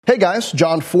Hey guys,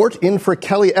 John Fortt in for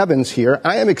Kelly Evans here.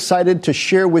 I am excited to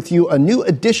share with you a new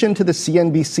addition to the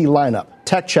CNBC lineup,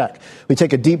 TechCheck. We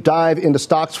take a deep dive into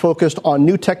stocks focused on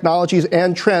new technologies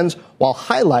and trends while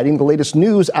highlighting the latest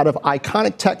news out of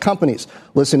iconic tech companies.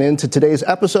 Listen in to today's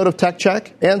episode of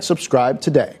TechCheck and subscribe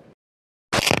today.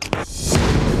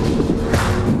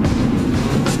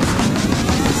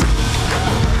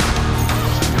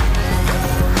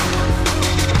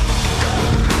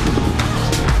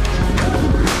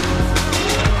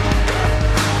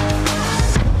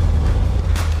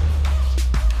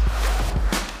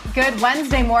 Good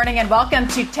Wednesday morning and welcome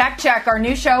to Tech Check, our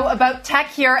new show about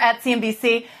tech here at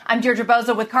CNBC. I'm Deirdre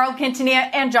Bosa with Quintanilla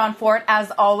and John Fortt,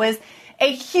 as always.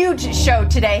 A huge show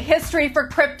today. History for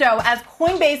crypto as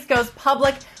Coinbase goes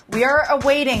public. We are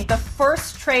awaiting the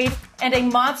first trade and a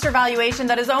monster valuation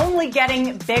that is only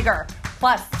getting bigger.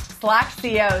 Plus, Slack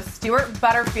CEO Stewart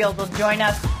Butterfield will join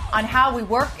us on how we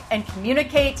work and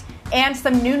communicate. And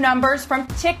some new numbers from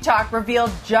TikTok reveal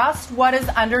just what is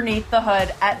underneath the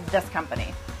hood at this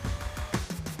company.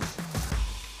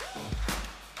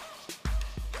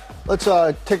 Let's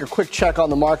take a quick check on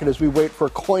the market as we wait for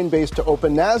Coinbase to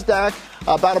open. NASDAQ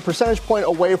about a percentage point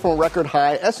away from a record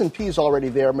high. S&P is already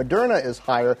there. Moderna is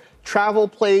higher. Travel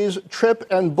plays, Trip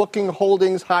and Booking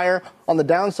Holdings higher. On the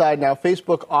downside now,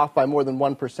 Facebook off by more than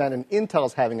 1%, and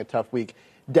Intel's having a tough week,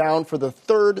 down for the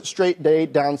third straight day,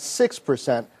 down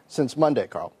 6% since Monday,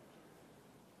 Carl.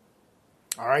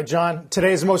 All right, John.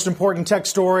 Today's most important tech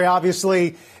story,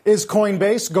 obviously, is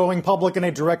Coinbase going public in a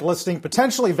direct listing,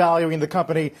 potentially valuing the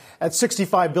company at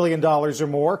 $65 billion or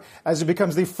more as it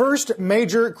becomes the first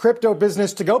major crypto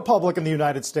business to go public in the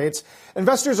United States.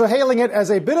 Investors are hailing it as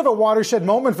a bit of a watershed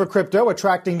moment for crypto,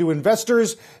 attracting new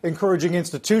investors, encouraging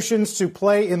institutions to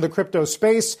play in the crypto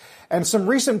space. And some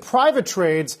recent private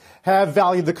trades have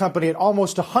valued the company at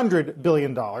almost $100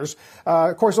 billion.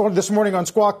 Of course, this morning on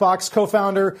Squawk Box,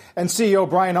 co-founder and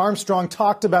CEO Brian Armstrong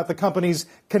talked about the company's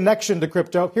connection to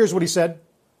crypto. Here's what he said.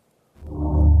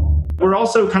 We're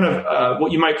also kind of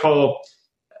what you might call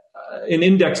an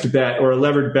indexed bet or a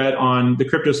levered bet on the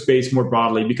crypto space more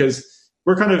broadly, because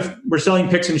we're selling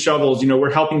picks and shovels. You know,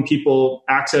 we're helping people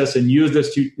access and use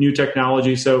this new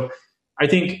technology. So I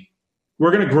think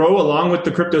we're going to grow along with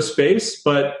the crypto space,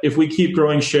 but if we keep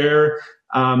growing share,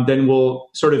 then we'll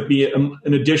sort of be an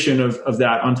addition of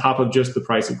that on top of just the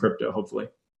price of crypto, hopefully.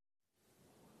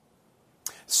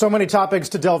 So many topics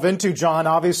to delve into, John.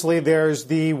 Obviously, there's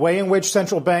the way in which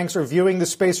central banks are viewing the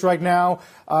space right now.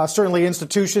 Certainly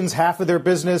institutions, half of their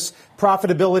business,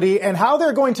 profitability, and how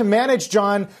they're going to manage,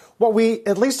 John, what we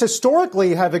at least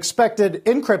historically have expected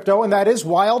in crypto, and that is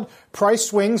wild price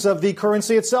swings of the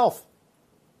currency itself.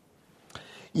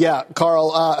 Yeah,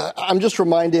 Carl, I'm just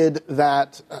reminded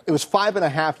that it was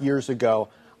 5.5 years ago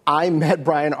I met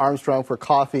Brian Armstrong for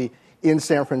coffee in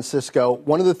San Francisco.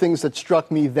 One of the things that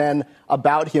struck me then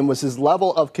about him was his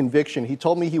level of conviction. He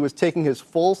told me he was taking his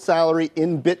full salary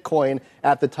in Bitcoin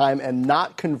at the time and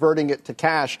not converting it to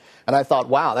cash. And I thought,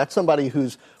 wow, that's somebody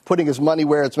who's putting his money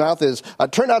where its mouth is.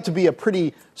 Turned out to be a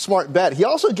pretty smart bet. He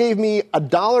also gave me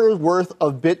 $1 worth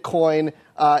of Bitcoin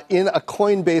in a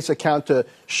Coinbase account to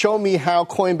show me how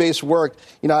Coinbase worked.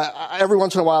 You know, every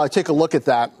once in a while I take a look at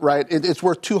that, right? It's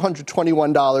worth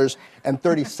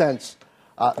 $221.30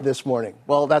 this morning.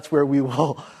 Well, that's where we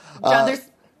will. John,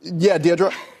 yeah,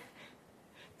 Deirdre.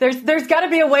 There's got to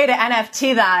be a way to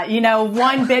NFT that, you know,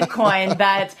 one Bitcoin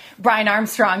that Brian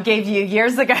Armstrong gave you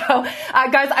years ago.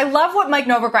 Guys, I love what Mike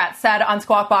Novogratz said on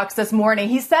Squawk Box this morning.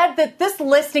 He said that this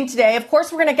listing today, of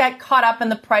course, we're going to get caught up in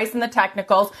the price and the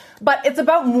technicals, but it's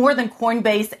about more than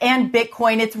Coinbase and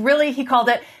Bitcoin. It's really, he called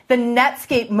it the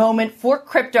Netscape moment for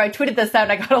crypto. I tweeted this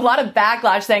out and I got a lot of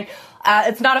backlash saying,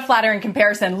 it's not a flattering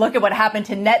comparison. Look at what happened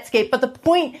to Netscape. But the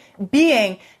point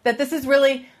being that this is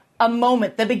really a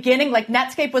moment, the beginning, like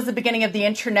Netscape was the beginning of the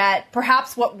internet.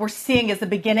 Perhaps what we're seeing is the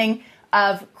beginning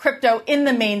of crypto in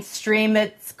the mainstream.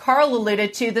 It's Carl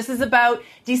alluded to. This is about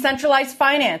decentralized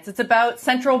finance. It's about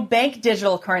central bank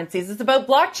digital currencies. It's about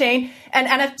blockchain and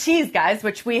NFTs, guys,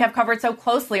 which we have covered so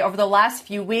closely over the last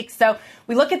few weeks. So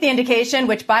we look at the indication,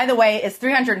 which, by the way, is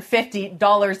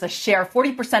 $350 a share,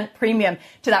 40% premium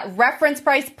to that reference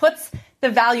price, puts the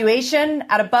valuation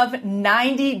at above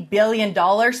 $90 billion.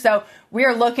 So we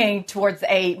are looking towards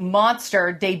a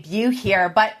monster debut here,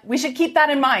 but we should keep that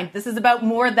in mind. This is about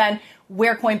more than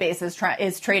where Coinbase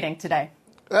is trading today.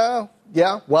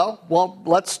 Yeah, well,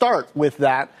 let's start with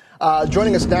that.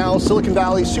 Joining us now, Silicon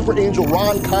Valley super angel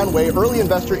Ron Conway, early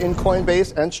investor in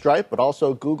Coinbase and Stripe, but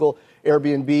also Google,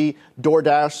 Airbnb,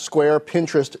 DoorDash, Square,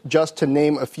 Pinterest, just to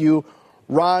name a few.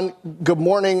 Ron, good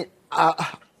morning.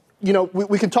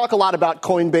 we can talk a lot about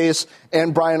Coinbase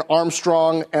and Brian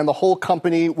Armstrong and the whole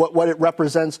company, what it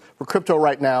represents for crypto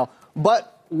right now.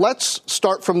 But let's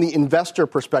start from the investor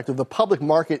perspective, the public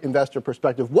market investor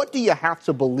perspective. What do you have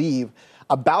to believe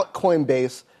about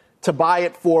Coinbase to buy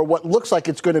it for what looks like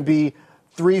it's going to be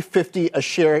 $3.50 a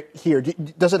share here?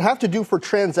 Does it have to do for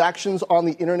transactions on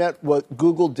the internet what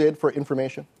Google did for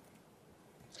information?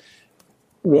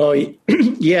 Well,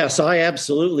 yes, I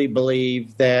absolutely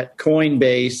believe that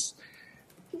Coinbase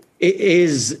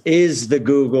is the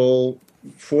Google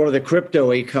for the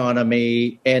crypto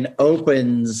economy and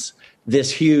opens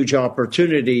this huge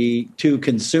opportunity to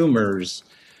consumers.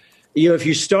 If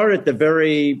you start at the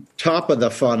very top of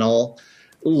the funnel,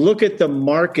 look at the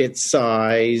market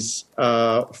size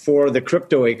for the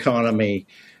crypto economy.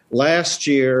 Last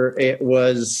year, it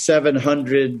was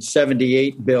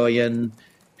 $778 billion,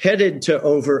 headed to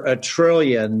over $1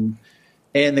 trillion,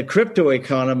 and the crypto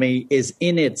economy is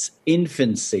in its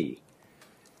infancy.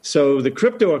 So the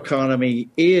crypto economy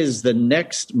is the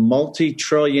next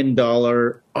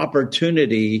multi-trillion-dollar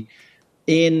opportunity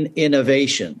in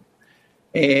innovation.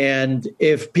 And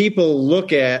if people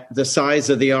look at the size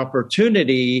of the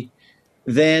opportunity,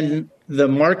 then the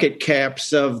market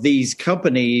caps of these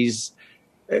companies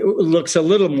looks a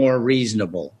little more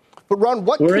reasonable. But Ron,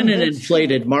 we're in an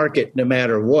inflated market no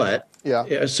matter what.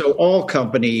 Yeah. So all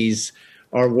companies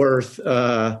are worth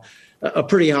a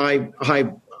pretty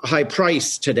high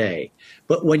price today.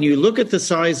 But when you look at the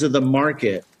size of the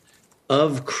market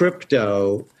of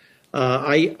crypto,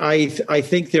 I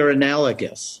think they're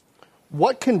analogous.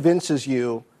 What convinces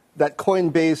you that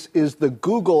Coinbase is the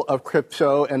Google of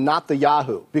crypto and not the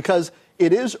Yahoo? Because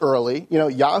it is early.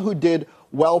 Yahoo did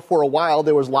well for a while.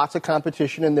 There was lots of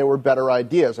competition and there were better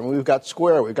ideas. I mean, we've got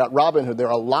Square, we've got Robinhood. There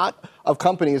are a lot of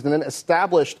companies and then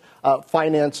established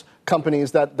finance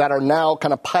companies that are now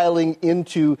kind of piling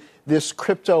into this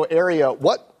crypto area.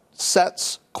 What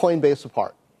sets Coinbase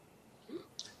apart?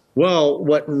 Well,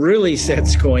 what really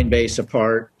sets Coinbase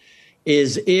apart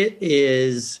is it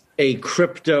is a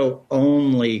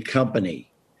crypto-only company.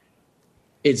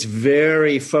 It's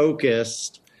very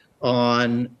focused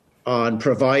on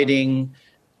providing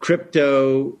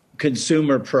crypto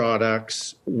consumer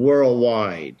products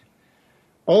worldwide.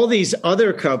 All these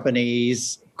other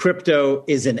companies, crypto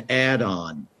is an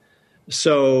add-on.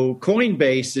 So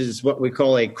Coinbase is what we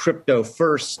call a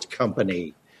crypto-first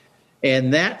company.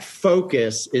 And that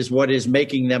focus is what is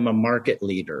making them a market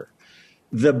leader.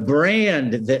 The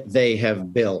brand that they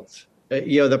have built,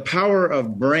 the power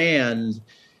of brand,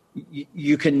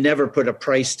 you can never put a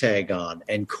price tag on.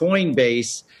 And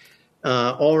Coinbase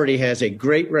already has a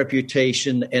great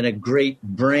reputation and a great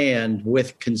brand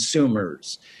with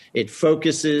consumers. It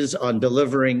focuses on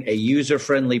delivering a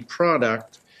user-friendly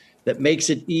product that makes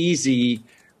it easy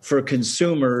for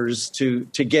consumers to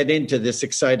get into this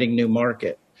exciting new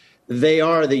market. They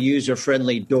are the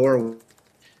user-friendly door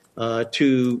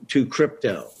to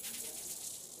crypto.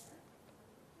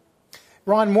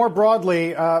 Ron, more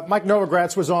broadly, Mike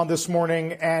Novogratz was on this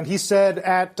morning, and he said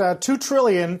at $2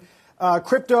 trillion,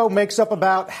 crypto makes up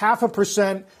about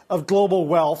 0.5% of global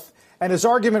wealth. And his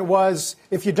argument was,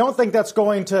 if you don't think that's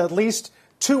going to at least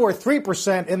 2 or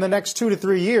 3% in the next 2 to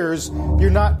 3 years, you're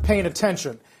not paying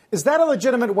attention. Is that a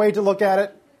legitimate way to look at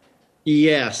it?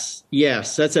 Yes,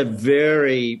 that's a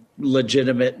very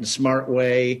legitimate and smart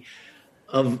way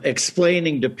of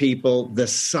explaining to people the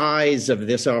size of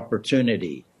this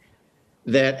opportunity.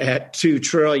 That at $2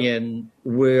 trillion,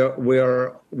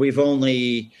 we've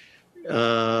only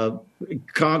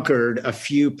conquered a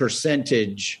few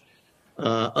percentage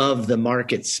of the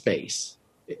market space.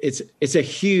 It's a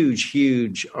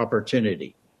huge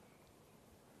opportunity.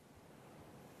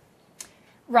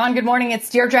 Ron, good morning. It's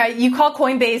Deirdre. You call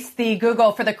Coinbase the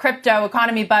Google for the crypto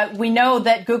economy, but we know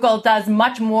that Google does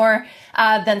much more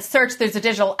than search. There's a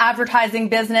digital advertising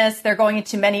business. They're going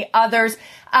into many others.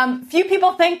 Few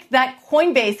people think that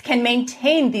Coinbase can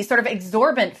maintain these sort of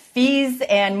exorbitant fees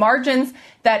and margins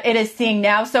that it is seeing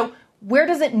now. So where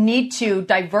does it need to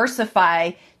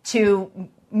diversify to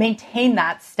maintain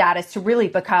that status to really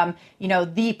become,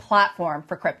 the platform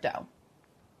for crypto?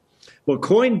 Well,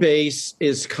 Coinbase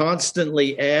is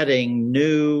constantly adding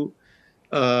new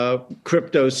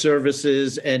crypto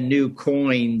services and new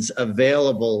coins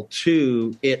available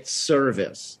to its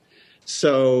service.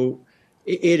 So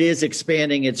it is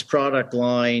expanding its product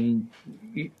line,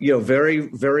 very,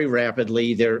 very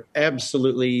rapidly. They're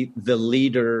absolutely the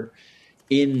leader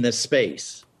in the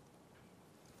space.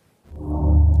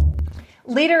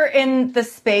 Leader in the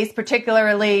space,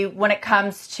 particularly when it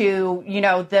comes to,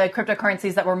 the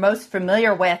cryptocurrencies that we're most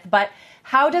familiar with. But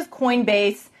how does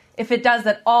Coinbase if it does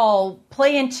at all,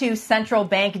 play into central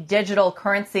bank digital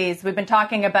currencies? We've been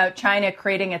talking about China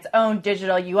creating its own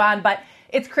digital yuan, but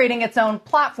it's creating its own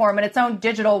platform and its own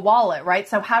digital wallet, right?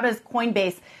 So how does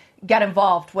Coinbase get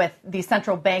involved with these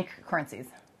central bank currencies?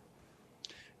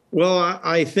 Well,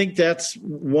 I think that's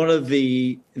one of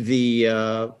the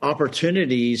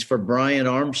opportunities for Brian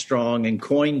Armstrong and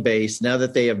Coinbase now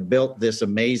that they have built this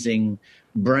amazing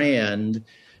brand,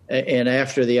 and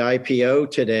after the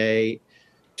IPO today,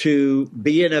 to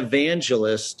be an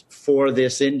evangelist for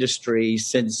this industry,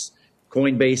 since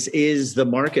Coinbase is the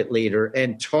market leader,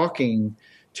 and talking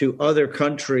to other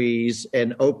countries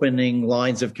and opening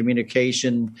lines of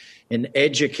communication and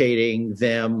educating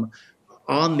them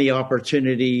on the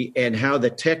opportunity and how the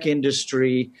tech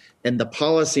industry and the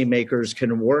policymakers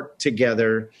can work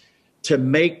together to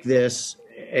make this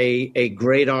a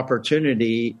great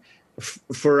opportunity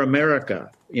for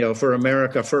America, for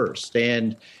America first.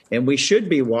 And we should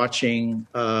be watching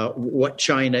what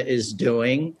China is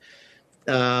doing,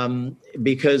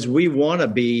 because we want to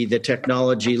be the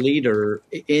technology leader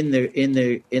in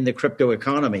the crypto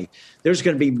economy. There's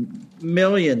going to be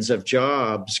millions of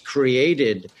jobs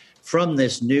created from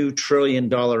this new $1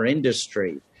 trillion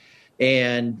industry.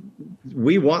 And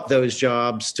we want those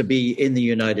jobs to be in the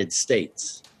United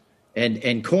States. And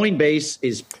Coinbase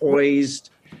is poised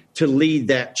to lead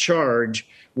that charge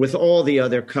with all the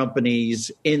other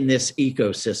companies in this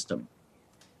ecosystem.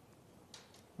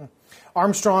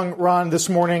 Armstrong, Ron, this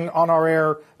morning on our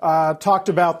air, talked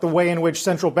about the way in which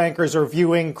central bankers are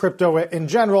viewing crypto in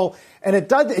general. And it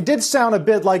did sound a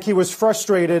bit like he was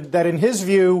frustrated that, in his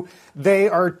view, they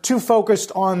are too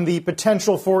focused on the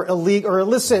potential for illegal or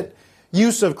illicit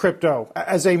use of crypto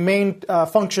as a main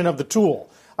function of the tool.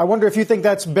 I wonder if you think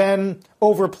that's been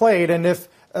overplayed and if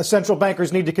central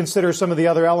bankers need to consider some of the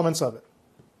other elements of it.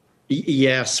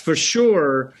 Yes, for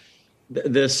sure.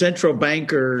 The central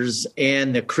bankers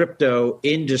and the crypto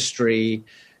industry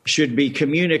should be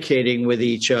communicating with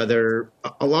each other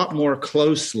a lot more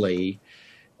closely.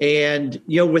 And,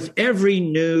 with every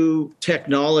new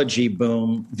technology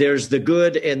boom, there's the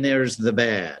good and there's the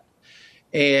bad.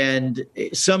 And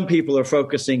some people are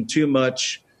focusing too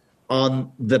much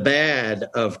on the bad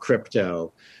of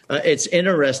crypto. It's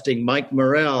interesting. Mike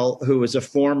Morell, who was a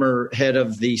former head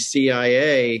of the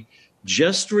CIA,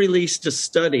 just released a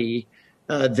study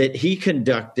that he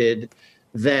conducted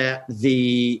that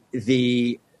the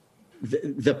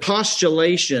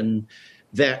postulation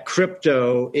that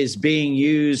crypto is being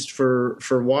used for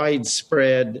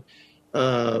widespread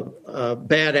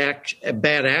bad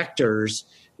actors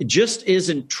just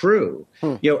isn't true.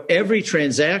 Every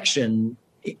transaction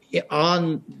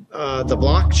on the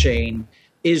blockchain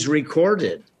is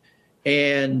recorded,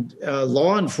 and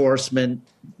law enforcement,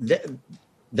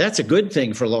 that's a good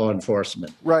thing for law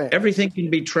enforcement. Right. Everything can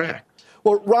be tracked.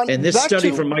 Well, Ron, and this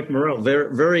study from Mike Morell,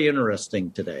 very, very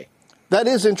interesting today. That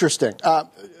is interesting.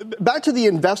 Back to the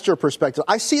investor perspective,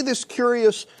 I see this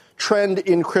curious trend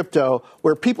in crypto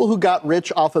where people who got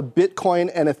rich off of Bitcoin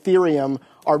and Ethereum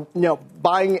are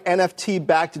buying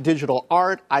NFT-backed digital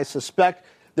art. I suspect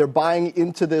they're buying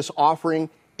into this offering.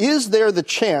 Is there the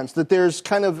chance that there's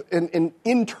kind of an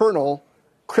internal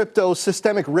crypto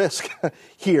systemic risk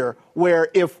here, where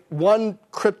if one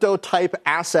crypto type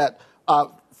asset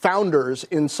founders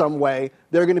in some way,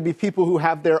 there are going to be people who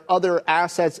have their other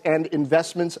assets and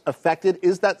investments affected?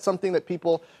 Is that something that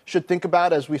people should think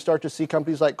about as we start to see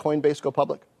companies like Coinbase go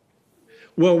public?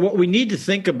 Well, what we need to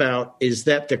think about is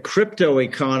that the crypto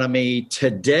economy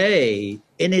today,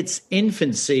 in its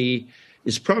infancy,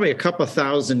 is probably a couple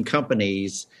thousand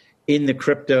companies in the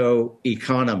crypto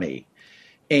economy.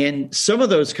 And some of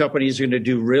those companies are going to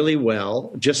do really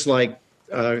well, just like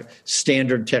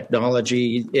standard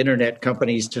technology, internet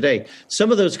companies today.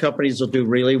 Some of those companies will do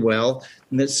really well,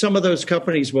 and then some of those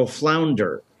companies will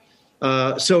flounder.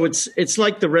 So it's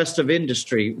like the rest of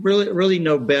industry, really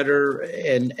no better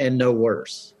and no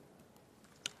worse.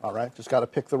 All right, just got to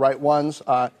pick the right ones.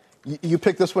 You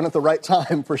picked this one at the right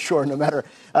time for sure, no matter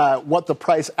what the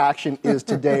price action is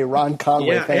today. Ron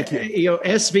Conway, thank you.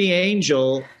 SV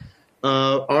Angel,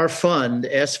 our fund,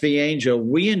 SV Angel,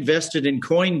 we invested in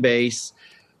Coinbase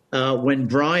when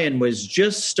Brian was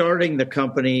just starting the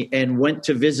company and went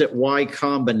to visit Y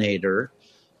Combinator,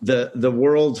 the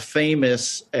world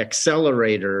famous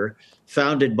accelerator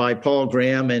founded by Paul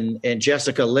Graham and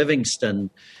Jessica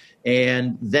Livingston.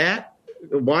 And that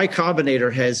Y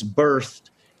Combinator has birthed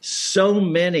so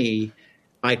many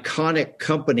iconic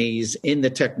companies in the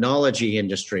technology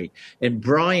industry. And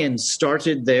Brian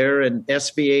started there, and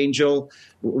SV Angel,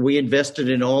 we invested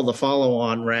in all the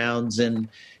follow-on rounds, and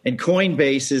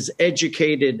Coinbase has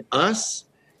educated us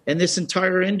and this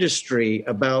entire industry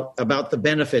about the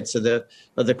benefits of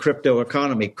the crypto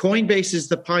economy. Coinbase is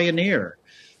the pioneer.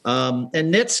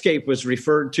 And Netscape was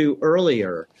referred to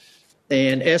earlier.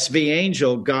 And SV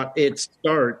Angel got its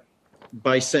start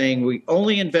by saying we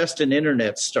only invest in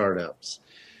internet startups.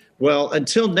 Well,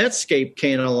 until Netscape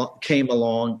came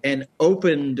along and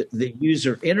opened the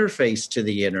user interface to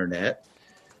the internet,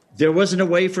 there wasn't a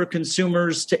way for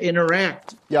consumers to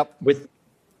interact with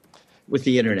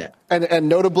the internet. And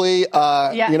notably,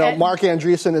 Mark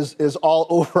Andreessen is all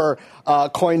over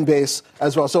Coinbase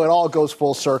as well. So it all goes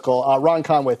full circle. Ron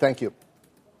Conway, thank you.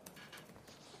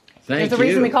 There's a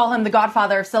reason we call him the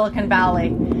godfather of Silicon Valley.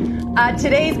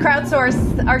 Today's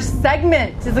Crowdsource, our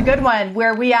segment is a good one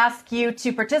where we ask you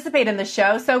to participate in the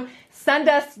show. So send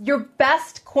us your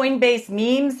best Coinbase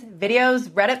memes, videos,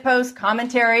 Reddit posts,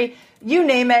 commentary, you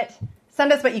name it.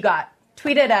 Send us what you got.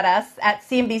 Tweet it at us at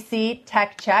CNBC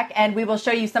TechCheck, and we will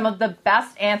show you some of the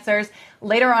best answers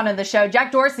later on in the show.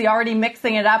 Jack Dorsey already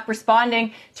mixing it up,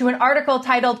 responding to an article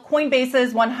titled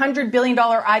Coinbase's $100 billion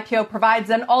IPO provides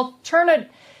an alternative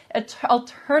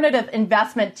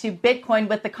investment to Bitcoin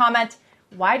with the comment,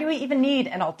 why do we even need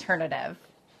an alternative?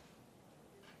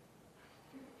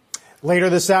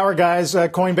 Later this hour, guys,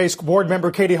 Coinbase board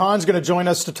member Katie Hahn's going to join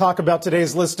us to talk about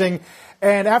today's listing.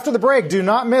 And after the break, do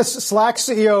not miss Slack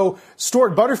CEO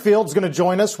Stewart Butterfield is going to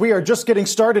join us. We are just getting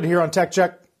started here on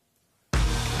TechCheck.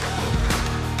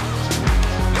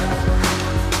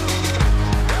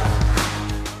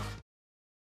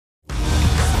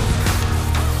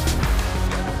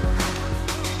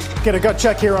 Get a gut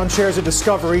check here on shares of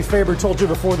Discovery. Faber told you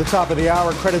before the top of the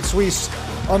hour, Credit Suisse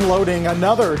unloading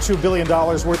another $2 billion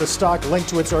worth of stock linked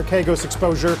to its Archegos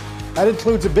exposure. That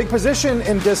includes a big position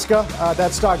in Disca.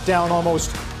 That stock down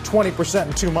almost 20%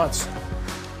 in 2 months.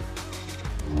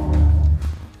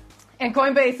 And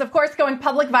Coinbase, of course, going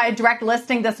public via direct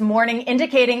listing this morning,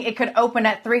 indicating it could open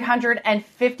at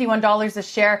 $351 a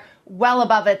share, well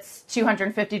above its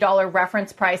 $250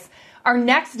 reference price. Our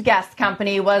next guest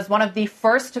company was one of the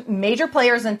first major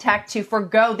players in tech to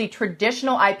forgo the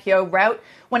traditional IPO route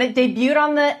when it debuted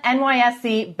on the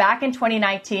NYSE back in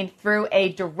 2019 through a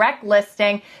direct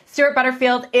listing. Stewart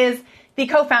Butterfield is the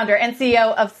co-founder and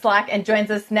CEO of Slack and joins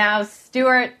us now.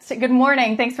 Stewart, good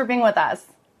morning. Thanks for being with us.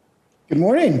 Good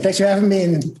morning. Thanks for having me,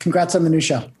 and congrats on the new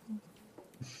show.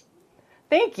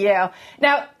 Thank you.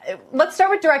 Now, let's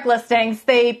start with direct listings.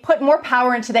 They put more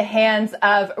power into the hands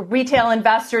of retail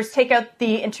investors, take out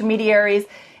the intermediaries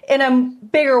in a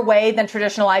bigger way than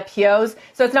traditional IPOs.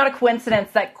 So it's not a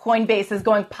coincidence that Coinbase is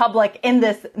going public in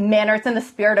this manner. It's in the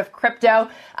spirit of crypto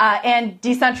and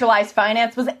decentralized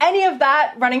finance. Was any of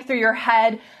that running through your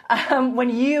head when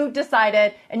you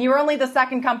decided, and you were only the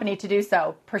second company to do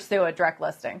so, pursue a direct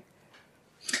listing?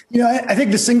 You know, I think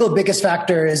the single biggest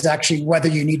factor is actually whether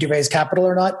you need to raise capital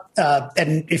or not.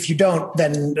 And if you don't,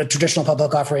 then a traditional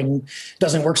public offering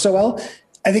doesn't work so well.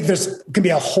 I think can be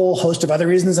a whole host of other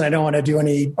reasons, and I don't want to do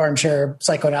any armchair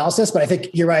psychoanalysis, but I think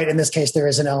you're right. In this case, there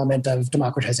is an element of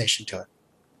democratization to it.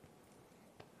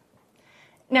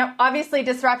 Now, obviously,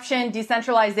 disruption,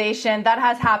 decentralization, that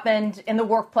has happened in the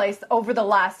workplace over the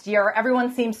last year.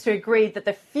 Everyone seems to agree that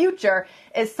the future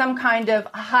is some kind of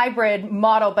hybrid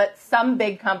model, but some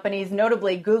big companies,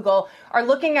 notably Google, are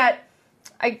looking at,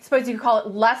 I suppose you could call it,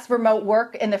 less remote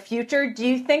work in the future. Do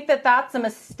you think that that's a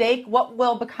mistake? What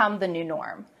will become the new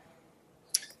norm?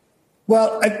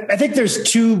 Well, I think there's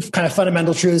two kind of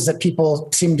fundamental truths that people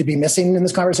seem to be missing in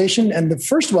this conversation. And the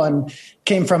first one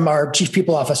came from our chief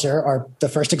people officer, the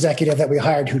first executive that we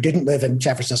hired who didn't live in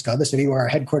San Francisco, the city where our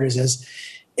headquarters is.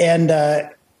 And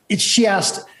she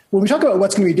asked, when we talk about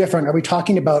what's going to be different, are we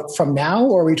talking about from now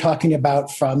or are we talking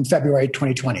about from February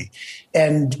 2020?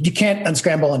 And you can't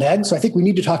unscramble an egg. So I think we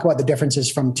need to talk about the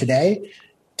differences from today.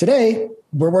 Today,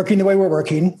 we're working the way we're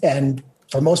working, and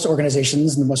for most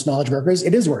organizations and most knowledge workers,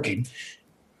 it is working.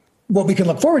 What we can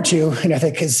look forward to, and I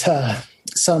think, is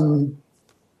some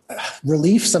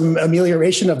relief, some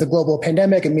amelioration of the global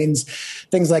pandemic. It means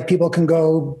things like people can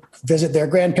go visit their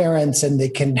grandparents, and they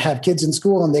can have kids in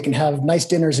school, and they can have nice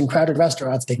dinners in crowded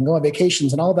restaurants. They can go on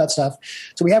vacations and all of that stuff.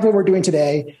 So we have what we're doing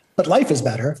today, but life is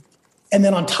better. And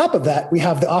then on top of that, we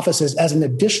have the offices as an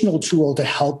additional tool to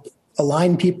help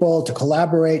align people, to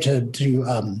collaborate,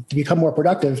 to become more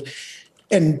productive.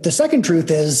 And the second truth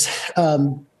is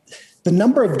the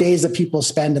number of days that people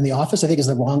spend in the office, I think, is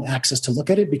the wrong axis to look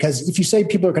at it. Because if you say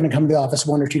people are going to come to the office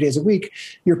 1 or 2 days a week,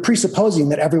 you're presupposing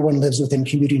that everyone lives within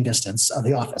commuting distance of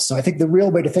the office. So I think the real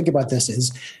way to think about this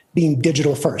is being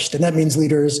digital first. And that means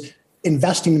leaders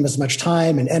investing as much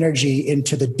time and energy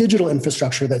into the digital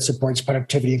infrastructure that supports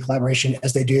productivity and collaboration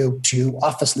as they do to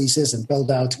office leases and build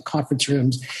out conference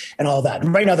rooms and all that.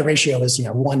 And right now the ratio is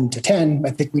 1 to 10. I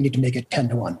think we need to make it 10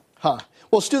 to 1.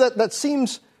 Well, Stu, that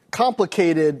seems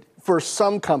complicated for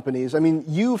some companies. I mean,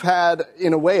 you've had,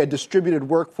 in a way, a distributed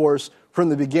workforce from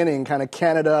the beginning, kind of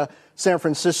Canada, San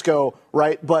Francisco,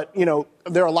 right? But,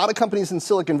 there are a lot of companies in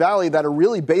Silicon Valley that are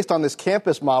really based on this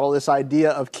campus model, this idea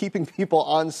of keeping people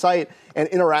on site and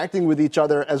interacting with each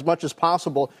other as much as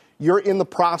possible. You're in the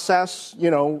process,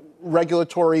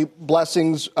 regulatory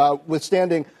blessings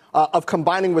withstanding, of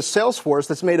combining with Salesforce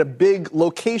that's made a big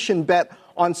location bet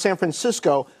on San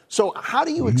Francisco. So how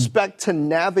do you expect to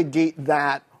navigate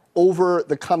that over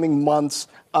the coming months,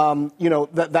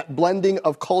 that blending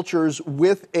of cultures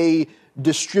with a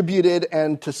distributed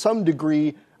and to some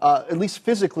degree, at least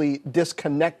physically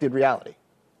disconnected reality?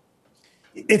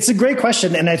 It's a great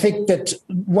question. And I think that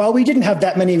while we didn't have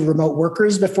that many remote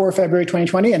workers before February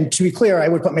 2020, and to be clear, I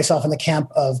would put myself in the camp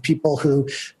of people who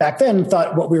back then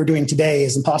thought what we were doing today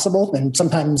is impossible. And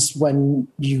sometimes when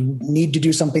you need to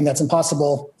do something that's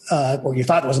impossible, or you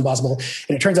thought it was impossible,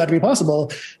 and it turns out to be possible,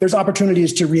 there's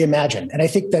opportunities to reimagine. And I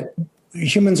think that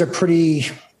humans are pretty...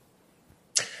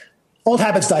 Old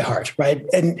habits die hard, right?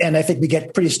 And I think we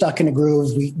get pretty stuck in a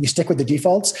groove. We stick with the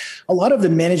defaults. A lot of the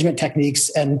management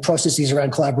techniques and processes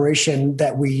around collaboration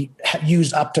that we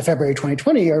used up to February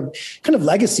 2020 are kind of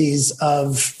legacies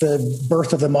of the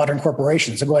birth of the modern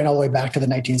corporation. So going all the way back to the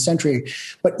 19th century.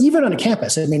 But even on a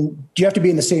campus, I mean, do you have to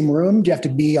be in the same room? Do you have to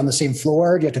be on the same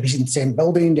floor? Do you have to be in the same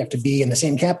building? Do you have to be in the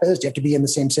same campus? Do you have to be in the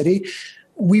same city?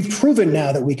 We've proven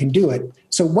now that we can do it.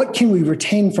 So what can we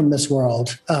retain from this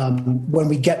world when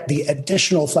we get the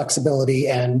additional flexibility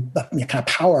and kind of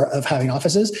power of having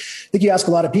offices? I think you ask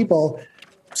a lot of people,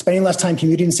 spending less time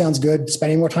commuting sounds good.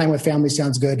 Spending more time with family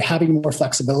sounds good. Having more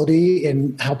flexibility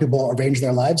in how people arrange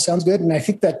their lives sounds good. And I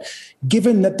think that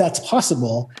given that that's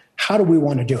possible, how do we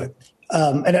want to do it?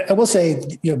 And I will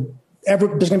say, there's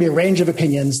going to be a range of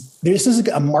opinions. This is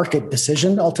a market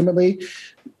decision, ultimately.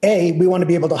 We want to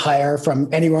be able to hire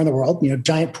from anywhere in the world,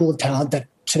 giant pool of talent that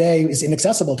today is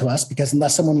inaccessible to us because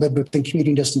unless someone lived within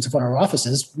commuting distance of one of our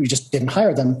offices, we just didn't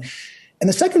hire them. And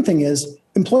the second thing is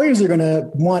employers are going to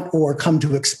want or come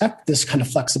to expect this kind of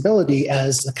flexibility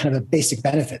as a kind of a basic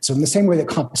benefit. So in the same way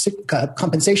that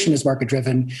compensation is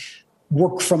market-driven,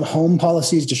 work from home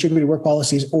policies, distributed work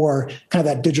policies, or kind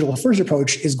of that digital first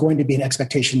approach is going to be an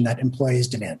expectation that employees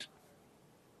demand.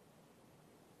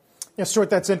 Yeah, Stewart,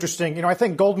 that's interesting. I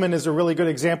think Goldman is a really good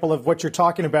example of what you're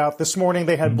talking about. This morning,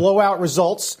 they had blowout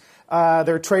results.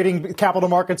 Their trading capital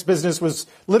markets business was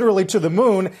literally to the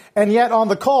moon. And yet on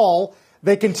the call,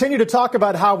 they continue to talk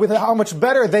about how much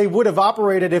better they would have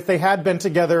operated if they had been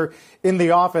together in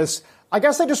the office. I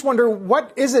guess I just wonder,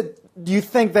 what is it do you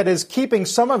think that is keeping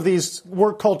some of these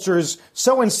work cultures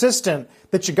so insistent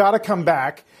that you got to come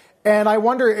back? And I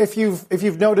wonder if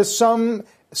you've noticed some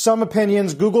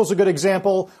opinions. Google's a good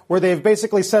example where they've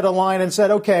basically set a line and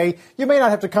said, okay, you may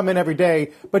not have to come in every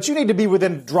day, but you need to be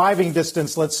within driving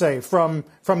distance, let's say, from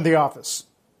the office.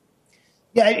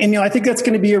 Yeah, and I think that's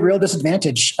going to be a real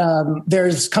disadvantage.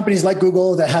 There's companies like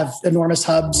Google that have enormous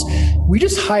hubs. We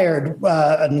just hired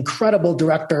an incredible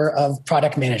director of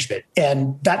product management,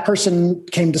 and that person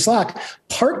came to Slack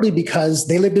partly because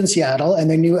they lived in Seattle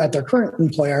and they knew at their current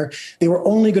employer they were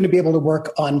only going to be able to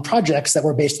work on projects that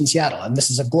were based in Seattle. And this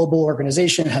is a global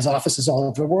organization, has offices all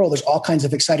over the world. There's all kinds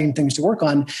of exciting things to work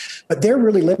on, but they're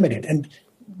really limited. And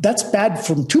that's bad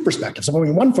from two perspectives. I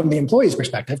mean, one from the employee's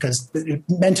perspective, because it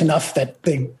meant enough that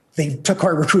they took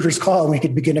our recruiter's call and we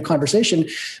could begin a conversation.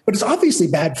 But it's obviously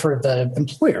bad for the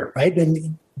employer, right?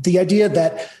 And the idea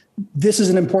that this is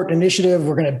an important initiative,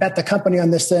 we're going to bet the company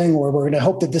on this thing, or we're going to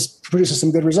hope that this produces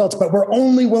some good results, but we're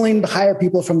only willing to hire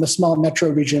people from the small metro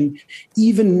region,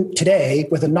 even today,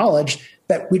 with the knowledge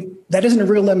that that isn't a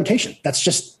real limitation.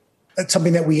 That's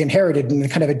something that we inherited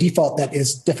and kind of a default that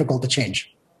is difficult to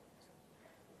change.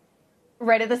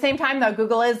 Right. At the same time, though,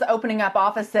 Google is opening up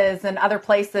offices in other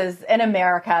places in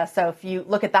America. So if you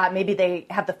look at that, maybe they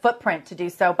have the footprint to do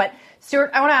so. But Stewart,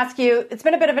 I want to ask you, it's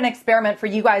been a bit of an experiment for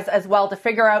you guys as well to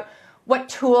figure out what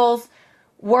tools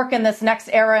work in this next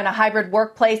era in a hybrid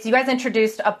workplace. You guys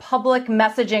introduced a public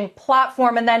messaging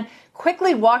platform and then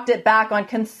quickly walked it back on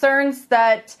concerns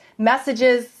that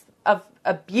messages of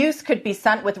abuse could be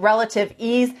sent with relative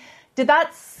ease. Did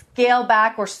that scale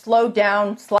back or slow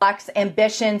down Slack's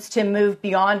ambitions to move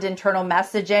beyond internal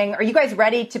messaging? Are you guys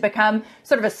ready to become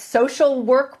sort of a social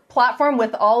work platform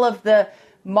with all of the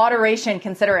moderation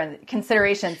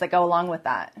considerations that go along with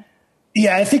that?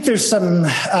 Yeah, I think there's some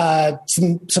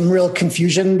real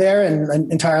confusion there, and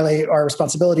entirely our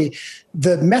responsibility.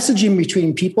 The messaging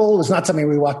between people is not something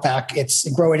we walk back. It's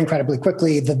growing incredibly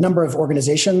quickly. The number of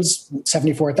organizations,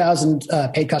 74,000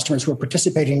 paid customers who are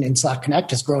participating in Slack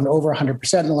Connect has grown over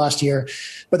 100% in the last year.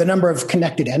 But the number of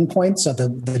connected endpoints, so the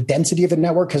density of the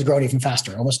network has grown even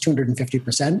faster, almost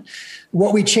 250%.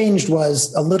 What we changed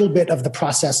was a little bit of the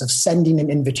process of sending an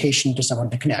invitation to someone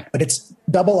to connect, but it's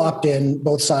double opt-in,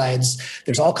 both sides.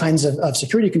 There's all kinds of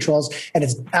security controls, and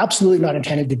it's absolutely not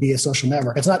intended to be a social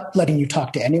network. It's not letting you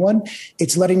talk to anyone.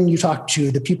 It's letting you talk to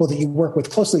the people that you work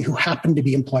with closely who happen to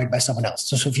be employed by someone else.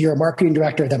 So if you're a marketing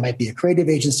director, that might be a creative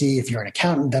agency. If you're an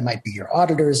accountant, that might be your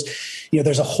auditors.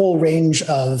 There's a whole range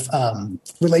of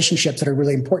relationships that are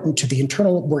really important to the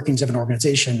internal workings of an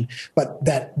organization, but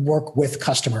that work with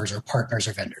customers or partners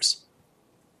or vendors.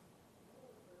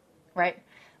 Right.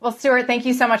 Well, Stewart, thank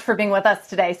you so much for being with us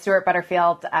today. Stewart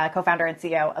Butterfield, co-founder and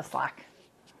CEO of Slack.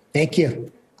 Thank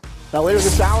you. Now, later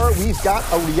this hour, we've got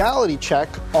a reality check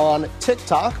on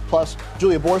TikTok. Plus,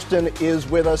 Julia Boorstin is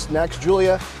with us next.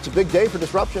 Julia, it's a big day for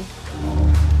disruption.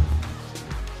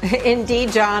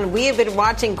 Indeed, John. We have been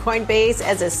watching Coinbase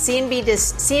as a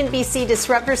CNBC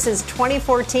disruptor since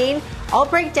 2014. I'll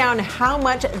break down how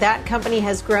much that company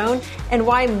has grown and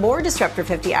why more Disruptor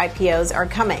 50 IPOs are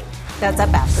coming. That's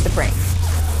up after the break.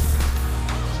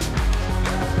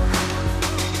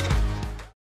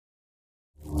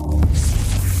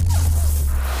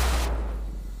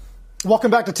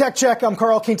 Welcome back to Tech Check. I'm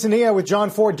Carl Quintanilla with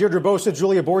John Fortt, Deirdre Bosa.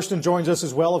 Julia Boorstin joins us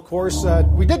as well, of course.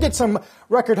 We did get some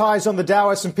record highs on the Dow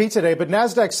S&P today, but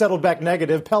NASDAQ settled back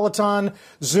negative. Peloton,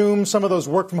 Zoom, some of those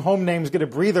work-from-home names get a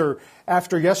breather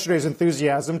after yesterday's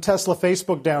enthusiasm. Tesla,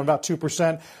 Facebook down about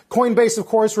 2%. Coinbase, of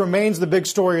course, remains the big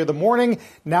story of the morning,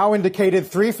 now indicated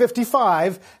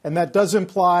 $355, and that does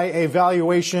imply a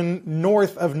valuation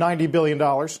north of $90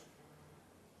 billion.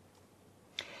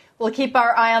 We'll keep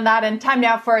our eye on that. And time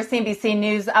now for a CNBC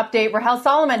News update. Rahel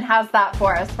Solomon has that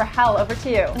for us. Rahel, over to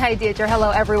you. Hey, Deirdre. Hello,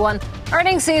 everyone.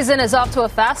 Earnings season is off to a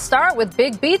fast start with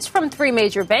big beats from three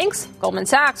major banks. Goldman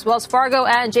Sachs, Wells Fargo,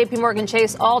 and JPMorgan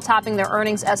Chase all topping their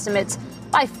earnings estimates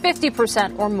by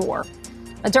 50% or more.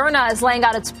 Moderna is laying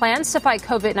out its plans to fight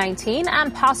COVID-19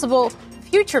 and possible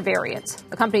future variants.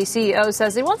 The company's CEO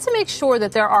says he wants to make sure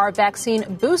that there are vaccine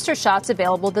booster shots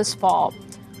available this fall.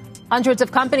 Hundreds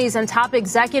of companies and top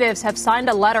executives have signed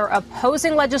a letter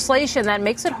opposing legislation that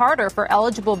makes it harder for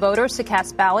eligible voters to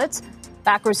cast ballots.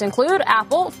 Backers include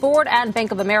Apple, Ford, and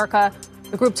Bank of America.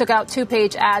 The group took out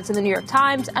two-page ads in the New York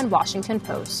Times and Washington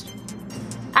Post.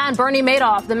 And Bernie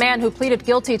Madoff, the man who pleaded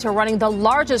guilty to running the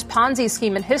largest Ponzi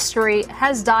scheme in history,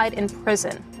 has died in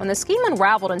prison. When the scheme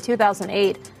unraveled in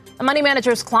 2008, the money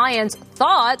manager's clients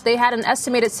thought they had an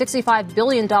estimated $65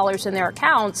 billion in their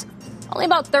accounts. Only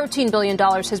about $13 billion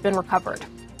has been recovered.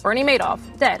 Bernie Madoff,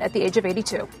 dead at the age of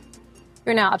 82.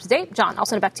 You're now up to date. John, I'll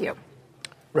send it back to you.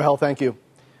 Rahel, thank you.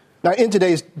 Now, in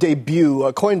today's debut,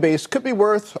 Coinbase could be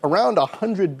worth around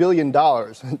 $100 billion.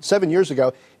 7 years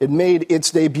ago, it made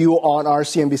its debut on our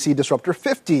CNBC Disruptor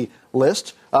 50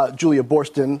 list. Julia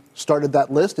Boorstin started that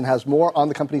list and has more on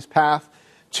the company's path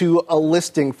to a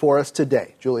listing for us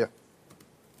today. Julia.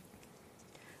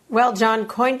 Well, John,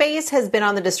 Coinbase has been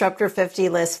on the Disruptor 50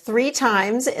 list 3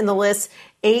 times in the list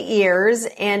 8 years,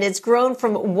 and it's grown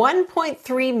from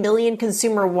 1.3 million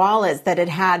consumer wallets that it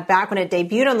had back when it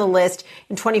debuted on the list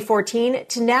in 2014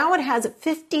 to now it has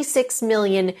 56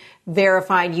 million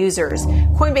verified users.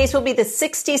 Coinbase will be the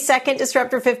 62nd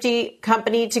Disruptor 50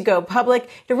 company to go public.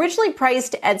 It originally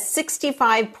priced at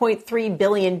 $65.3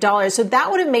 billion, so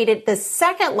that would have made it the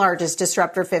second largest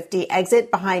Disruptor 50 exit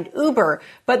behind Uber.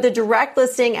 But the direct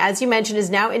listing, as you mentioned,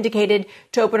 is now indicated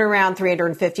to open around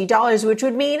 $350, which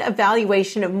would mean a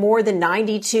valuation of more than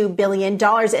 $92 billion.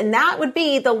 And that would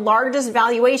be the largest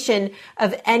valuation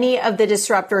of any of the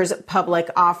Disruptor's public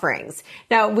offerings.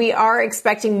 Now, we are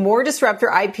expecting more Disruptor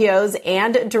IPOs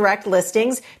and direct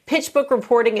listings. PitchBook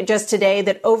reporting just today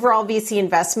that overall VC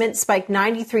investment spiked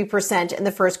 93% in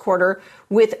the first quarter,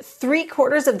 with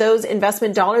 3/4 of those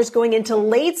investment dollars going into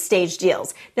late stage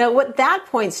deals. Now, what that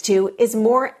points to is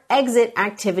more exit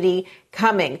activity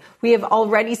coming. We have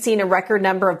already seen a record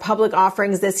number of public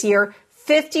offerings this year.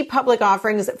 50 public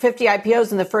offerings, 50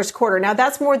 IPOs in the first quarter. Now,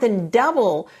 that's more than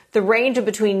double the range of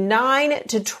between 9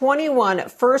 to 21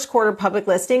 first quarter public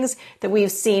listings that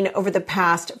we've seen over the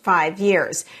past 5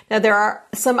 years. Now, there are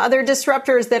some other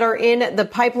disruptors that are in the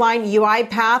pipeline.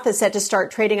 UiPath is set to start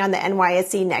trading on the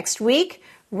NYSE next week.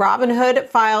 Robinhood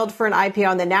filed for an IPO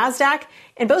on the NASDAQ.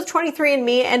 And both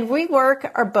 23andMe and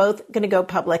WeWork are both going to go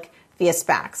public via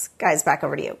SPACs. Guys, back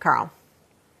over to you, Carl.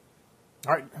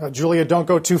 All right, Julia, don't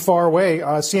go too far away.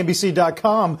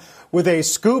 CNBC.com with a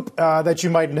scoop that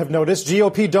you might have noticed.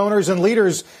 GOP donors and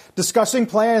leaders discussing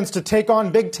plans to take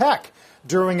on big tech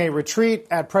during a retreat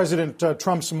at President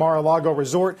Trump's Mar-a-Lago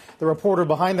resort. The reporter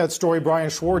behind that story,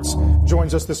 Brian Schwartz,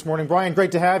 joins us this morning. Brian,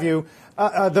 great to have you.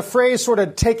 The phrase sort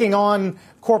of taking on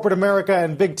corporate America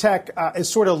and big tech is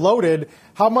sort of loaded.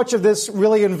 How much of this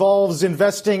really involves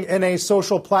investing in a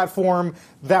social platform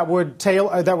that would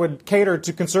cater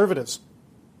to conservatives?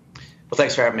 Well,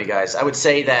 thanks for having me, guys. I would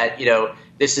say that,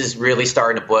 this is really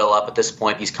starting to boil up at this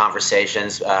point, these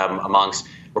conversations amongst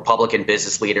Republican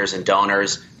business leaders and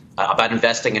donors about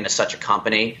investing into such a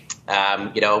company.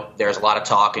 There's a lot of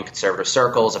talk in conservative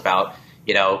circles about,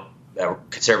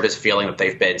 conservatives feeling that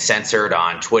they've been censored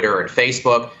on Twitter and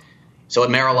Facebook. So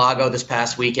at Mar-a-Lago this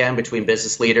past weekend, between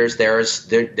business leaders, there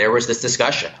was this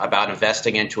discussion about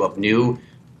investing into a new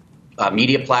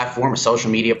media platform, a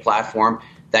social media platform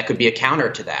that could be a counter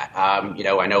to that.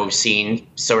 I know we've seen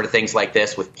sort of things like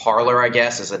this with Parler, I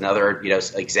guess, as another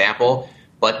example.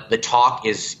 But the talk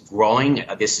is growing.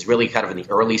 This is really kind of in the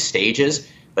early stages,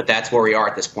 but that's where we are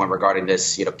at this point regarding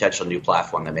this potential new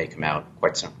platform that may come out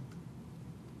quite soon.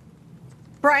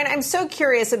 Brian, I'm so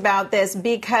curious about this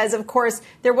because, of course,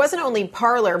 there wasn't only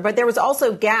Parler, but there was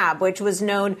also Gab, which was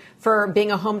known for being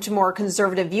a home to more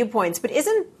conservative viewpoints. But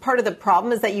isn't part of the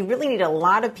problem is that you really need a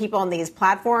lot of people on these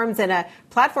platforms, and a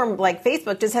platform like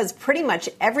Facebook just has pretty much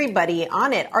everybody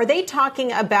on it. Are they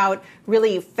talking about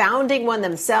really founding one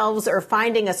themselves or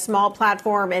finding a small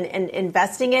platform and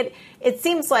investing it? It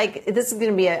seems like this is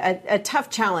going to be a tough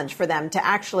challenge for them to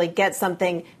actually get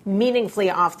something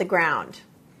meaningfully off the ground.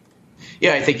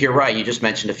 Yeah, I think you're right. You just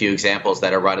mentioned a few examples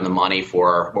that are right on the money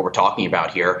for what we're talking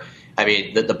about here. I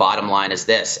mean, the bottom line is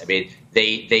this. I mean,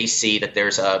 they see that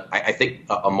there's I think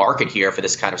a market here for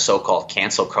this kind of so-called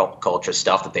cancel culture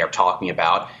stuff that they are talking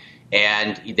about.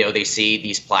 And they see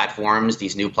these platforms,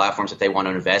 these new platforms that they want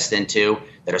to invest into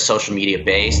that are social media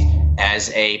based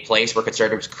as a place where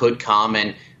conservatives could come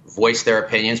and voice their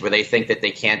opinions, where they think that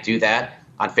they can't do that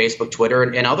on Facebook, Twitter,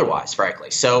 and otherwise, frankly.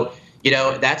 So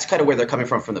that's kind of where they're coming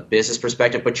from the business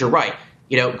perspective. But you're right.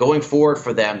 Going forward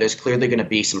for them, there's clearly going to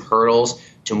be some hurdles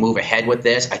to move ahead with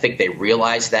this. I think they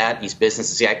realize that. These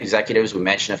business executives, we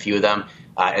mentioned a few of them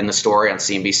in the story on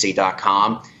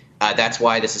CNBC.com. That's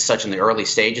why this is such in the early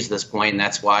stages at this point, and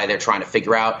that's why they're trying to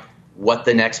figure out what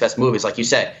the next best move is. Like you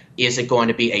said, is it going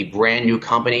to be a brand new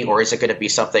company, or is it going to be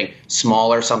something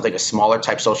smaller, a smaller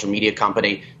type social media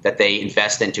company that they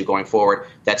invest into going forward?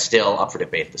 That's still up for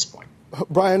debate at this point.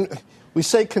 Brian, we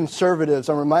say conservatives.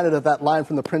 I'm reminded of that line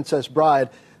from The Princess Bride.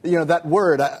 That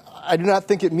word, I do not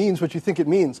think it means what you think it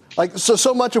means. Like,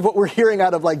 so much of what we're hearing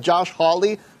out of like Josh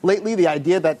Hawley lately, the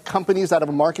idea that companies that have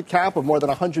a market cap of more than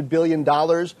 $100 billion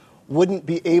wouldn't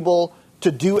be able to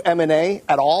do M&A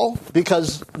at all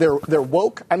because they're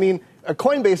woke. I mean,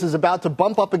 Coinbase is about to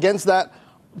bump up against that,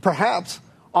 perhaps,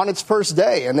 on its first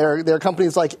day. And there are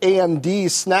companies like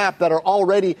AMD, Snap that are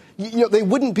already, they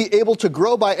wouldn't be able to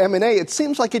grow by M&A. It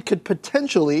seems like it could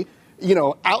potentially,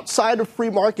 outside of free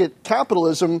market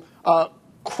capitalism,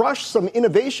 crush some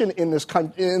innovation in this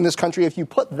country if you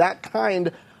put that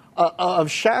kind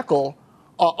of shackle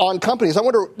on companies. I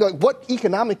wonder what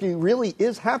economically really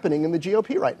is happening in the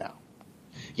GOP right now.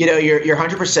 You're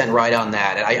 100% right on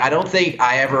that. And I don't think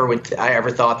I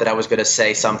ever thought that I was going to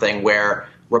say something where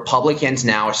Republicans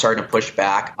now are starting to push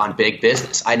back on big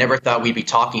business. I never thought we'd be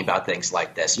talking about things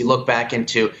like this. You look back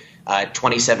into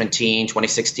 2017,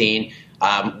 2016,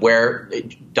 where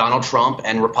Donald Trump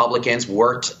and Republicans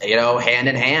worked, hand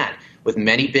in hand with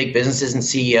many big businesses and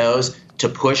CEOs to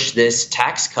push this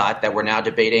tax cut that we're now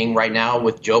debating right now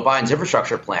with Joe Biden's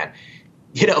infrastructure plan.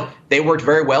 They worked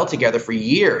very well together for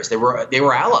years. They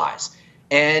were allies.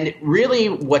 And really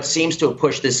what seems to have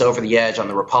pushed this over the edge on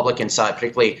the Republican side,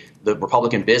 particularly the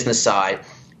Republican business side,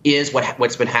 is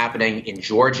what's been happening in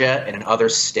Georgia and in other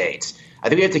states. I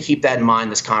think we have to keep that in mind in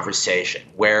this conversation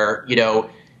where,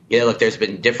 look, there's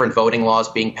been different voting laws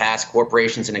being passed.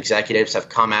 Corporations and executives have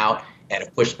come out and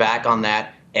have pushed back on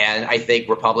that. And I think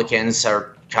Republicans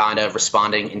are kind of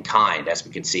responding in kind, as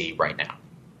we can see right now.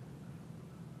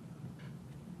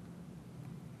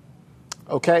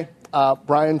 Okay.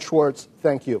 Brian Schwartz,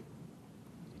 thank you.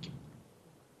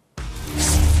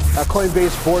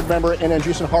 Coinbase board member and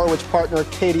Andreessen Horowitz partner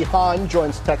Katie Hahn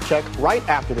joins TechCheck right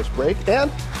after this break.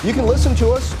 And you can listen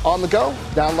to us on the go.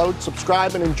 Download,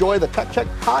 subscribe, and enjoy the TechCheck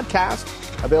podcast,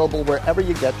 available wherever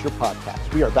you get your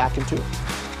podcasts. We are back in 2.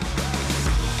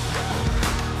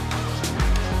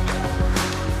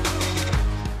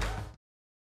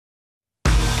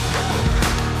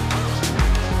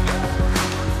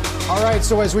 All right, right,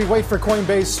 so as we wait for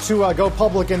Coinbase to go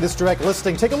public in this direct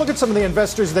listing, take a look at some of the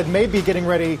investors that may be getting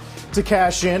ready to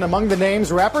cash in. Among the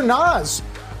names, rapper Nas,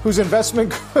 whose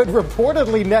investment could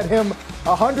reportedly net him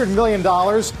 $100 million.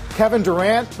 Kevin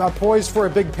Durant, poised for a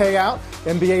big payout.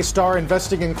 NBA star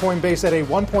investing in Coinbase at a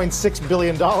 $1.6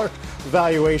 billion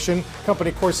valuation. Company,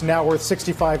 of course, now worth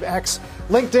 65x.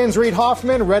 LinkedIn's Reid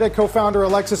Hoffman, Reddit co-founder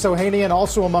Alexis Ohanian,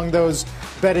 also among those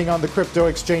betting on the crypto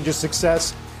exchange's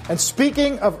success. And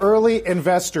speaking of early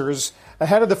investors,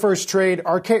 ahead of the first trade,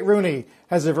 our Kate Rooney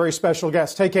has a very special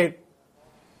guest. Hey, Kate.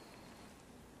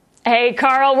 Hey,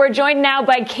 Carl. We're joined now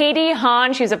by Katie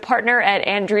Hahn. She's a partner at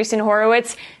Andreessen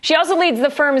Horowitz. She also leads the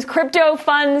firm's crypto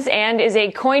funds and is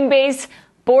a Coinbase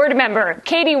board member.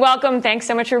 Katie, welcome. Thanks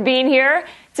so much for being here.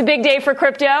 It's a big day for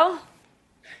crypto.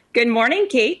 Good morning,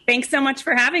 Kate. Thanks so much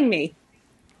for having me.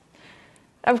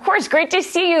 Of course. Great to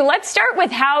see you. Let's start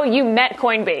with how you met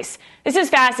Coinbase. This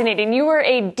is fascinating. You were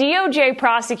a DOJ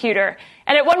prosecutor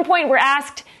and at one point were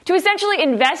asked to essentially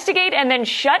investigate and then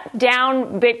shut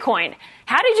down Bitcoin.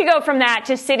 How did you go from that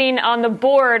to sitting on the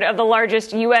board of the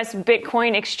largest U.S.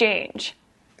 Bitcoin exchange?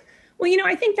 Well,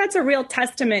 I think that's a real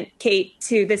testament, Kate,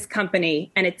 to this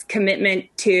company and its commitment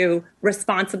to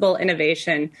responsible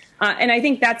innovation. And I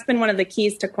think that's been one of the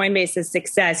keys to Coinbase's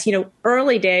success.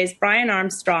 Early days, Brian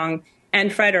Armstrong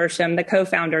and Fred Ersham, the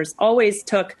co-founders, always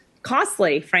took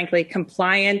costly, frankly,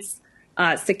 compliance,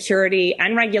 security,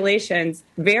 and regulations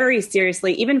very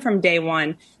seriously, even from day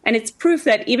one. And it's proof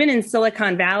that even in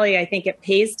Silicon Valley, I think it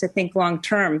pays to think long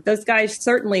term. Those guys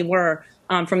certainly were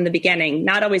from the beginning,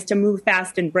 not always to move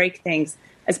fast and break things,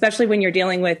 especially when you're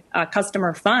dealing with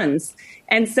customer funds.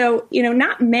 And so,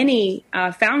 not many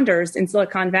founders in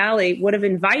Silicon Valley would have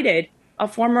invited a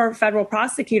former federal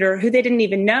prosecutor who they didn't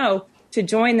even know to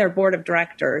join their board of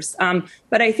directors.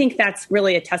 But I think that's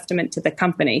really a testament to the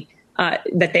company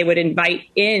that they would invite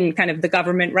in kind of the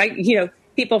government, right?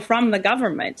 People from the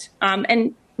government.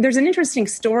 And there's an interesting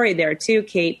story there too,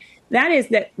 Kate. That is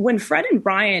that when Fred and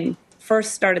Brian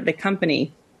first started the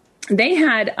company, they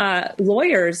had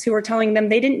lawyers who were telling them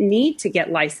they didn't need to get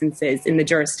licenses in the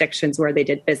jurisdictions where they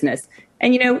did business.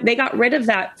 And, they got rid of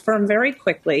that firm very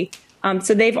quickly.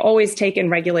 So they've always taken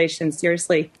regulation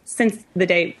seriously since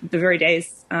the very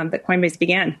days that Coinbase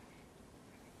began.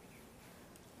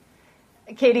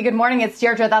 Katie, good morning. It's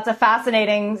Deirdre. That's a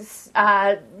fascinating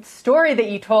story that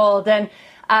you told, and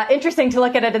interesting to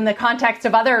look at it in the context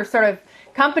of other sort of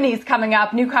companies coming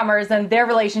up, newcomers, and their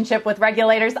relationship with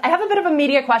regulators. I have a bit of a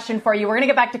media question for you. We're going to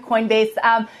get back to Coinbase,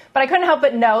 but I couldn't help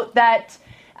but note that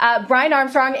Brian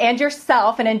Armstrong and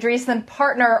yourself, an Andreessen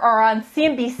partner, are on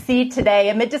CNBC today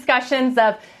amid discussions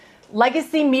of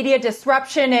legacy media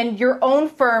disruption and your own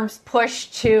firm's push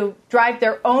to drive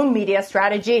their own media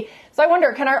strategy. So I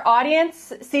wonder, can our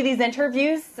audience see these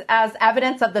interviews as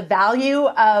evidence of the value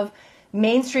of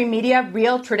mainstream media,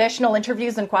 real traditional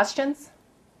interviews and questions?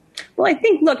 Well, I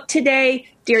think, look, today,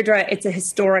 Deirdre, it's a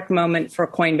historic moment for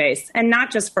Coinbase, and not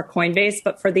just for Coinbase,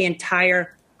 but for the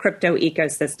entire crypto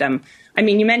ecosystem. I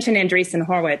mean, you mentioned Andreessen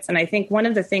Horowitz, and I think one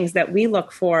of the things that we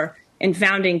look for in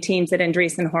founding teams at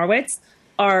Andreessen Horowitz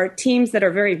are teams that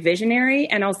are very visionary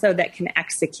and also that can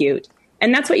execute.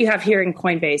 And that's what you have here in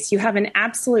Coinbase. You have an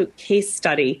absolute case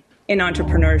study in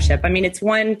entrepreneurship. I mean, it's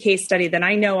one case study that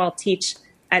I know I'll teach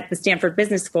at the Stanford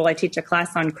Business School. I teach a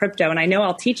class on crypto, and I know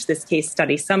I'll teach this case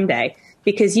study someday,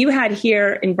 because you had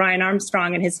here in Brian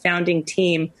Armstrong and his founding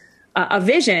team a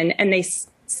vision, and they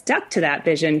stuck to that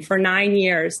vision for 9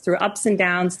 years through ups and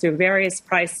downs, through various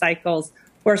price cycles,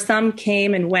 where some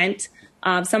came and went,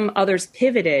 some others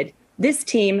pivoted. This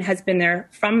team has been there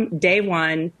from day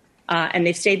one, and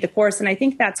they've stayed the course. And I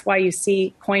think that's why you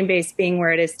see Coinbase being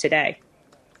where it is today.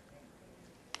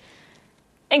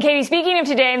 And Katie, speaking of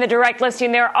today in the direct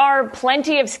listing, there are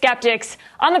plenty of skeptics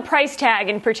on the price tag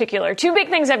in particular. Two big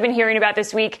things I've been hearing about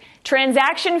this week: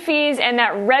 transaction fees and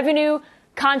that revenue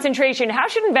concentration. How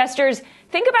should investors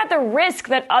think about the risk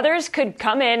that others could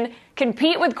come in,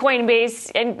 compete with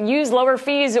Coinbase, and use lower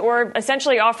fees or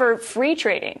essentially offer free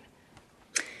trading?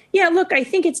 Yeah, look, I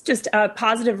think it's just a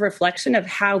positive reflection of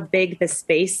how big the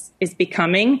space is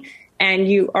becoming. And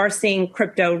you are seeing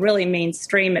crypto really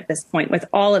mainstream at this point with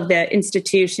all of the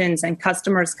institutions and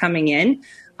customers coming in.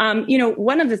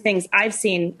 One of the things I've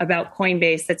seen about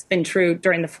Coinbase that's been true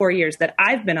during the 4 years that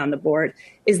I've been on the board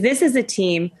is this is a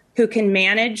team who can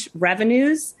manage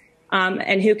revenues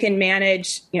and who can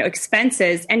manage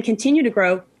expenses and continue to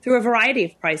grow through a variety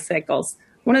of price cycles.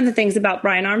 One of the things about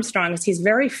Brian Armstrong is he's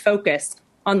very focused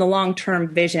on the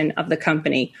long-term vision of the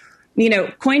company.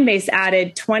 Coinbase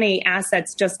added 20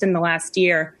 assets just in the last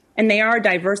year, and they are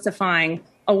diversifying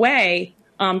away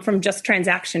from just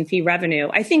transaction fee revenue.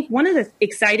 I think one of the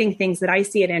exciting things that I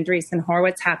see at Andreessen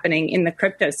Horowitz happening in the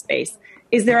crypto space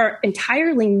is there are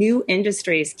entirely new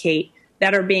industries, Kate,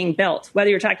 that are being built, whether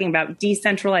you're talking about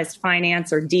decentralized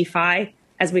finance or DeFi,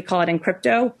 as we call it in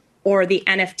crypto, or the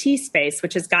NFT space,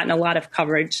 which has gotten a lot of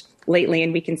coverage lately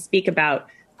and we can speak about.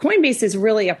 Coinbase is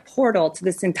really a portal to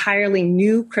this entirely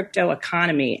new crypto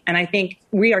economy. And I think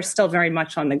we are still very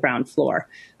much on the ground floor.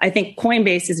 I think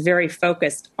Coinbase is very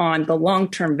focused on the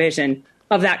long-term vision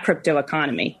of that crypto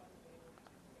economy.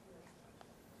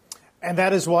 And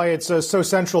that is why it's so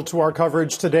central to our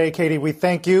coverage today, Katie. We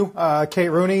thank you. Kate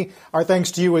Rooney, our thanks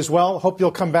to you as well. Hope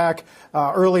you'll come back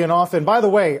early and often. By the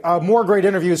way, more great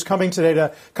interviews coming today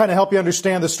to kind of help you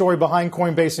understand the story behind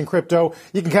Coinbase and crypto.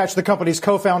 You can catch the company's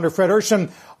co-founder, Fred Urshan,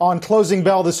 on Closing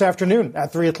Bell this afternoon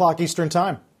at 3 o'clock Eastern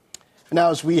Time. Now,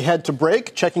 as we head to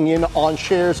break, checking in on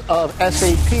shares of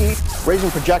SAP, raising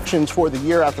projections for the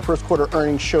year after first quarter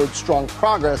earnings showed strong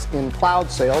progress in cloud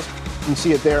sales. You can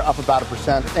see it there, up about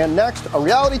 1%. And next, a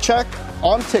reality check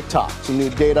on TikTok. Some new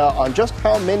data on just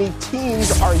how many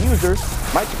teens are users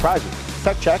might surprise you.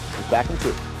 TechCheck is back in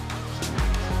 2.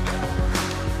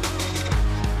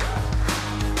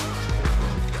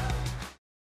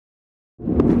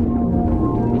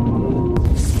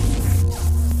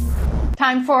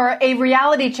 Time for a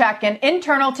reality check. An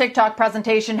internal TikTok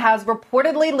presentation has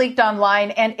reportedly leaked online,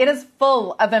 and it is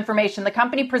full of information the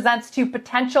company presents to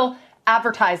potential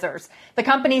advertisers. The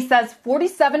company says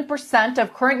 47%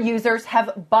 of current users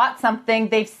have bought something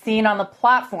they've seen on the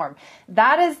platform.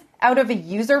 That is out of a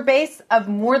user base of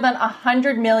more than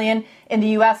 100 million in the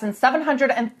U.S. and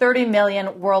 730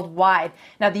 million worldwide.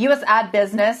 Now, the U.S. ad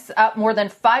business up more than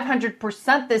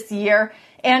 500% this year.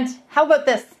 And how about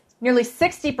this? Nearly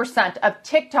 60% of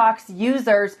TikTok's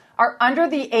users are under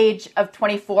the age of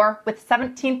 24, with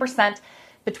 17%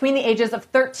 between the ages of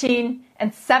 13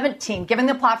 and 17, giving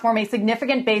the platform a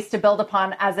significant base to build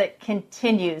upon as it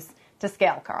continues to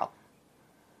scale, Carl.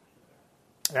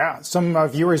 Yeah, some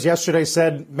viewers yesterday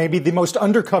said maybe the most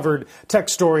undercovered tech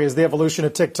story is the evolution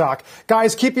of TikTok.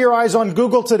 Guys, keep your eyes on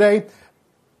Google today.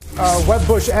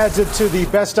 Webbush adds it to the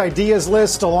best ideas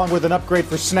list, along with an upgrade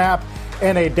for Snap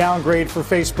and a downgrade for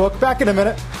Facebook. Back in a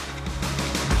minute.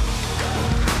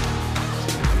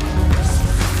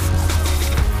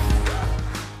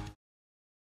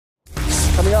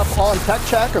 Coming up on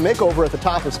TechCheck, a makeover at the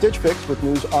top of Stitch Fix with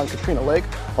news on Katrina Lake,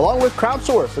 along with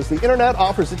Crowdsource as the internet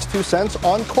offers its 2 cents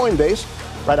on Coinbase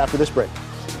right after this break.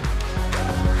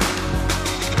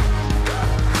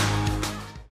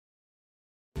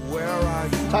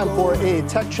 Time for a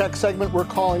Tech Check segment we're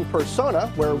calling Persona,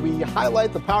 where we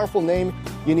highlight the powerful name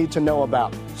you need to know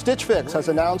about. Stitch Fix has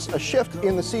announced a shift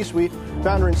in the C-suite.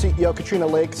 Founder and CEO Katrina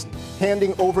Lake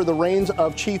handing over the reins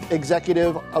of chief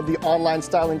executive of the online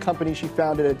styling company she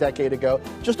founded a decade ago.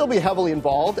 She'll still be heavily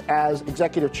involved as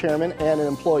executive chairman and an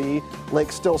employee.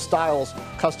 Lake still styles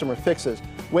customer fixes.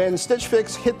 When Stitch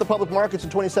Fix hit the public markets in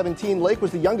 2017, Lake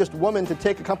was the youngest woman to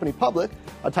take a company public,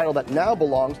 a title that now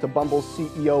belongs to Bumble's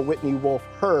CEO Whitney Wolfe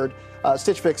Herd.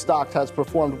 Stitch Fix stock has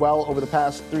performed well over the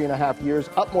past 3.5 years,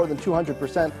 up more than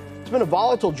 200%. It's been a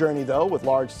volatile journey, though, with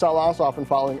large sell-offs often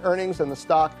following earnings, and the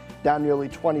stock down nearly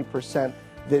 20%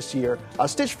 this year.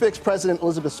 Stitch Fix President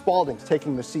Elizabeth Spaulding's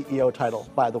taking the CEO title,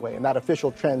 by the way, and that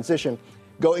official transition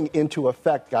going into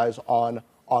effect, guys, on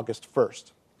August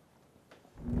 1st.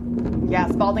 Yeah,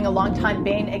 Spaulding, a longtime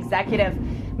Bain executive.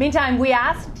 Meantime, we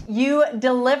asked, you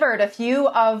delivered a few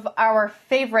of our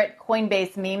favorite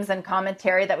Coinbase memes and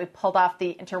commentary that we pulled off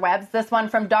the interwebs. This one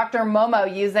from Dr.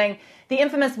 Momo using the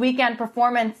infamous weekend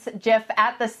performance GIF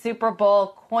at the Super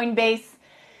Bowl. Coinbase,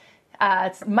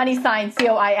 it's money sign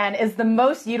COIN, is the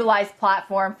most utilized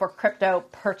platform for crypto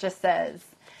purchases.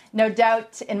 No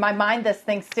doubt, in my mind, this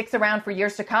thing sticks around for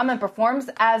years to come and performs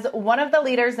as one of the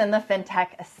leaders in the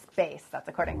fintech space. That's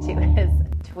according to his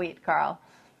tweet, Carl.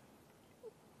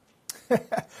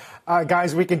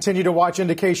 Guys, we continue to watch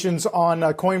indications on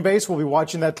Coinbase. We'll be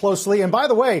watching that closely. And by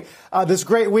the way, this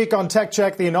great week on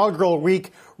TechCheck, the inaugural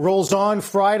week, rolls on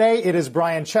Friday. It is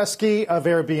Brian Chesky of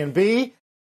Airbnb.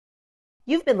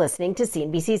 You've been listening to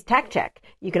CNBC's TechCheck.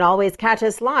 You can always catch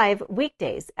us live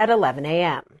weekdays at 11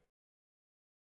 a.m.